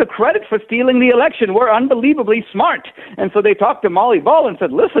not getting the credit for stealing the election. We're unbelievably smart. And so they talked to Molly Ball and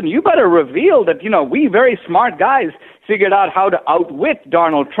said, listen, you better reveal that, we very smart guys figured out how to outwit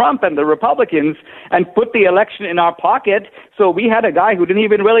Donald Trump and the Republicans and put the election in our pocket, so we had a guy who didn't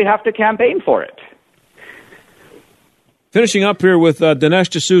even really have to campaign for it. Finishing up here with Dinesh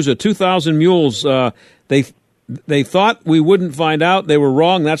D'Souza, 2,000 Mules. They thought we wouldn't find out. They were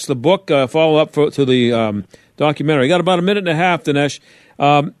wrong. That's the book, follow-up to the documentary. Got about a minute and a half, Dinesh.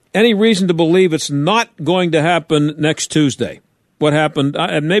 Any reason to believe it's not going to happen next Tuesday? What happened,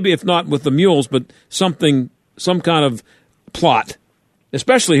 and maybe if not with the mules, but some kind of plot,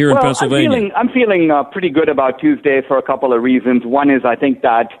 especially here in Pennsylvania. I'm feeling pretty good about Tuesday for a couple of reasons. One is I think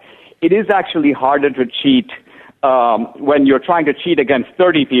that it is actually harder to cheat when you're trying to cheat against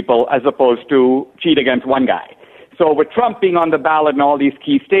 30 people as opposed to cheat against one guy. So with Trump being on the ballot in all these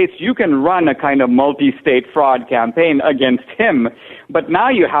key states, you can run a kind of multi-state fraud campaign against him. But now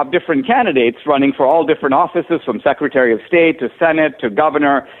you have different candidates running for all different offices, from Secretary of State to Senate to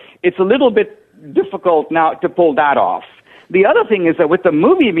governor. It's a little bit difficult now to pull that off. The other thing is that with the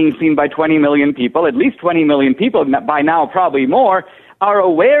movie being seen by 20 million people, at least 20 million people, by now probably more, are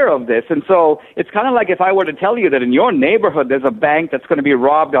aware of this. And so it's kind of like if I were to tell you that in your neighborhood there's a bank that's going to be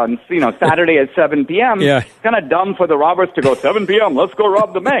robbed on Saturday at 7 p.m., It's kind of dumb for the robbers to go 7 p.m., let's go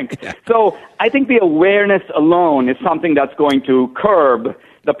rob the bank. So I think the awareness alone is something that's going to curb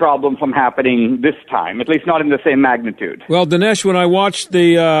the problem from happening this time, at least not in the same magnitude. Well, Dinesh, when I watched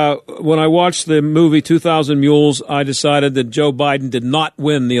the movie 2,000 Mules, I decided that Joe Biden did not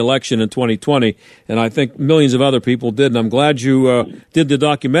win the election in 2020, and I think millions of other people did. And I'm glad you did the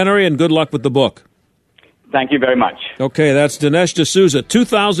documentary, and good luck with the book. Thank you very much. Okay, that's Dinesh D'Souza.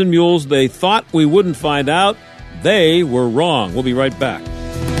 2,000 Mules. They thought we wouldn't find out. They were wrong. We'll be right back.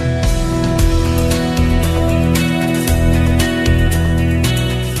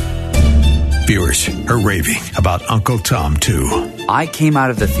 Viewers are raving about Uncle Tom 2. I came out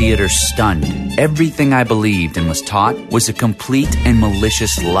of the theater stunned. Everything I believed and was taught was a complete and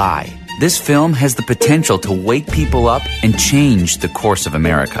malicious lie. This film has the potential to wake people up and change the course of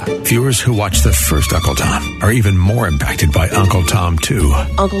America. Viewers who watched the first Uncle Tom are even more impacted by Uncle Tom 2.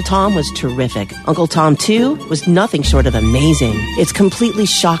 Uncle Tom was terrific. Uncle Tom 2 was nothing short of amazing. It's completely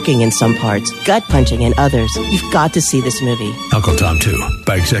shocking in some parts, gut-punching in others. You've got to see this movie. Uncle Tom 2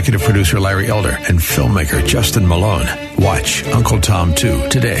 by executive producer Larry Elder and filmmaker Justin Malone. Watch Uncle Tom 2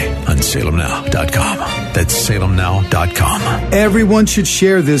 today on SalemNow.com. That's SalemNow.com. Everyone should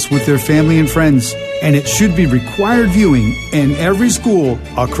share this with their family and friends, and it should be required viewing in every school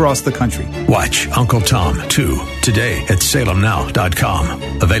across the country. Watch Uncle Tom 2 today at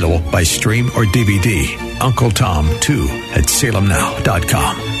SalemNow.com. Available by stream or DVD. Uncle Tom 2 at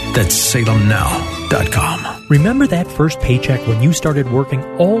SalemNow.com. That's SalemNow.com. Remember that first paycheck when you started working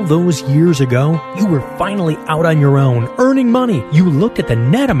all those years ago? You were finally out on your own, earning money. You looked at the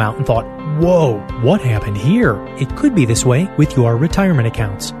net amount and thought, whoa, what happened here? It could be this way with your retirement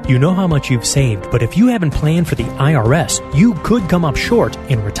accounts. You know how much you've saved, but if you haven't planned for the IRS, you could come up short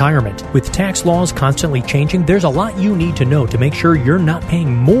in retirement. With tax laws constantly changing, there's a lot you need to know to make sure you're not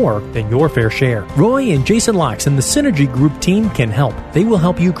paying more than your fair share. Roy and Jason Locks and the Synergy Group team can help. They will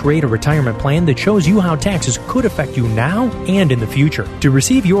help you create a retirement plan that shows shows you how taxes could affect you now and in the future. To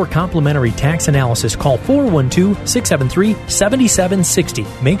receive your complimentary tax analysis, call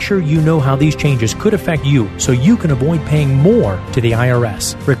 412-673-7760. Make sure you know how these changes could affect you so you can avoid paying more to the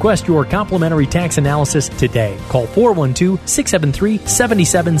IRS. Request your complimentary tax analysis today. Call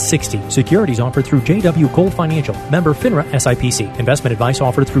 412-673-7760. Securities offered through J.W. Cole Financial. Member FINRA SIPC. Investment advice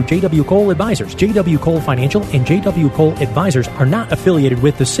offered through J.W. Cole Advisors. J.W. Cole Financial and J.W. Cole Advisors are not affiliated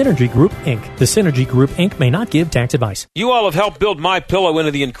with the Synergy Group, Inc. The Synergy Group, Inc. may not give tax advice. You all have helped build MyPillow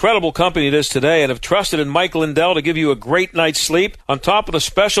into the incredible company it is today and have trusted in Mike Lindell to give you a great night's sleep. On top of the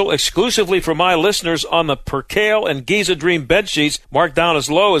special exclusively for my listeners on the Percale and Giza Dream bed sheets, marked down as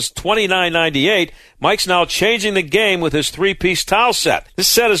low as $29.98, Mike's now changing the game with his 3-piece towel set. This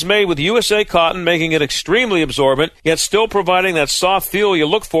set is made with USA cotton, making it extremely absorbent, yet still providing that soft feel you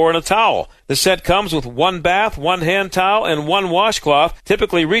look for in a towel. The set comes with 1 bath, 1 hand towel, and 1 washcloth,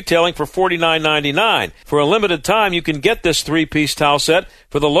 typically retailing for $49.99. For a limited time, you can get this 3-piece towel set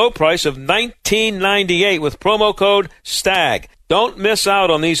for the low price of $19.98 with promo code STAG. Don't miss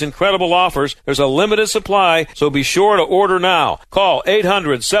out on these incredible offers. There's a limited supply, so be sure to order now. Call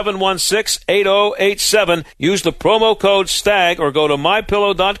 800-716-8087. Use the promo code STAG or go to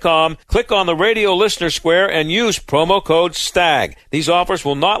MyPillow.com. Click on the radio listener square and use promo code STAG. These offers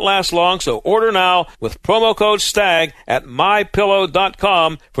will not last long, so order now with promo code STAG at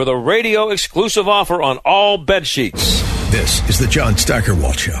MyPillow.com for the radio exclusive offer on all bed sheets. This is the John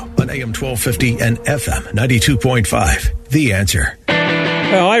Steigerwald Show on AM 1250 and FM 92.5. The Answer.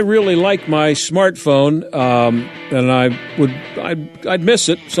 Well, I really like my smartphone, and I'd miss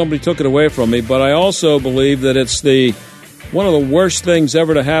it. Somebody took it away from me, but I also believe that it's one of the worst things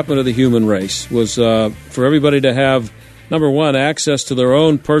ever to happen to the human race was for everybody to have, number one, access to their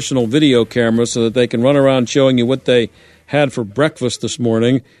own personal video camera so that they can run around showing you what they had for breakfast this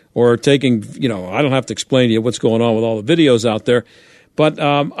morning, or taking, I don't have to explain to you what's going on with all the videos out there. But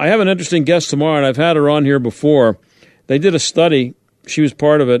I have an interesting guest tomorrow, and I've had her on here before. They did a study. She was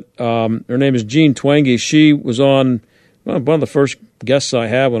part of it. Her name is Jean Twenge. She was on one of the first guests I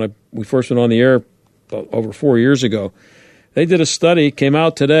had when we first went on the air over 4 years ago. They did a study, came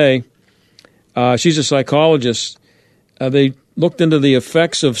out today. She's a psychologist. They looked into the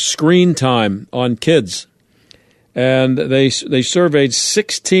effects of screen time on kids. And they surveyed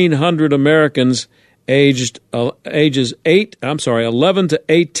 1,600 Americans ages 11 to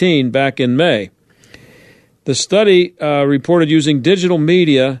 18 back in May. The study reported using digital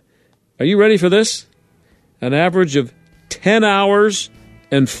media. Are you ready for this? An average of 10 hours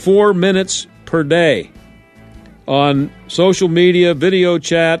and 4 minutes per day on social media, video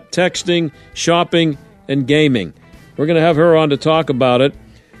chat, texting, shopping, and gaming. We're going to have her on to talk about it,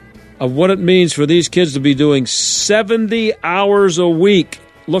 of what it means for these kids to be doing 70 hours a week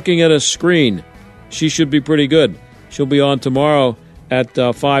looking at a screen. She should be pretty good. She'll be on tomorrow at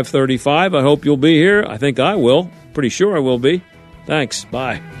 5:35. I hope you'll be here. I think I will. Pretty sure I will be. Thanks.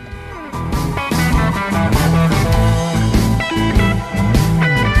 Bye.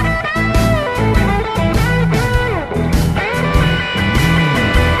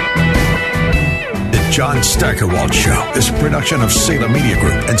 John Steigerwald Show is a production of Salem Media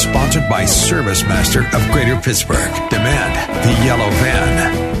Group and sponsored by Service Master of Greater Pittsburgh. Demand the yellow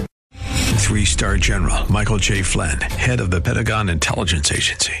van. 3-star General Michael J. Flynn, head of the Pentagon Intelligence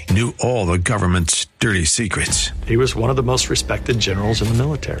Agency, knew all the government's dirty secrets. He was one of the most respected generals in the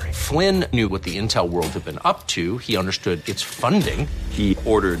military. Flynn knew what the intel world had been up to. He understood its funding. He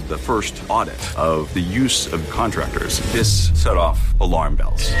ordered the first audit of the use of contractors. This set off alarm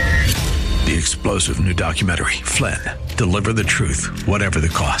bells. The explosive new documentary, Flynn, Deliver the Truth, Whatever the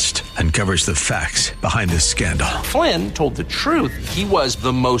Cost, uncovers the facts behind this scandal. Flynn told the truth. He was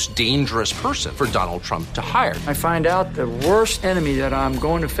the most dangerous person for Donald Trump to hire. I find out the worst enemy that I'm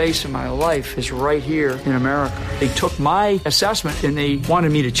going to face in my life is right here in America. They took my assessment and they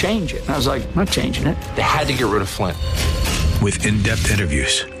wanted me to change it. And I was like, I'm not changing it. They had to get rid of Flynn. With in-depth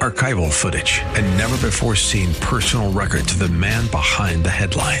interviews, archival footage, and never-before-seen personal records of the man behind the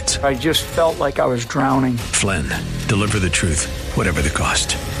headlines. I just felt like I was drowning. Flynn, Deliver the Truth, Whatever the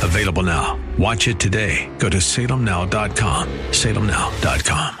Cost. Available now. Watch it today. Go to salemnow.com.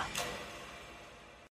 salemnow.com.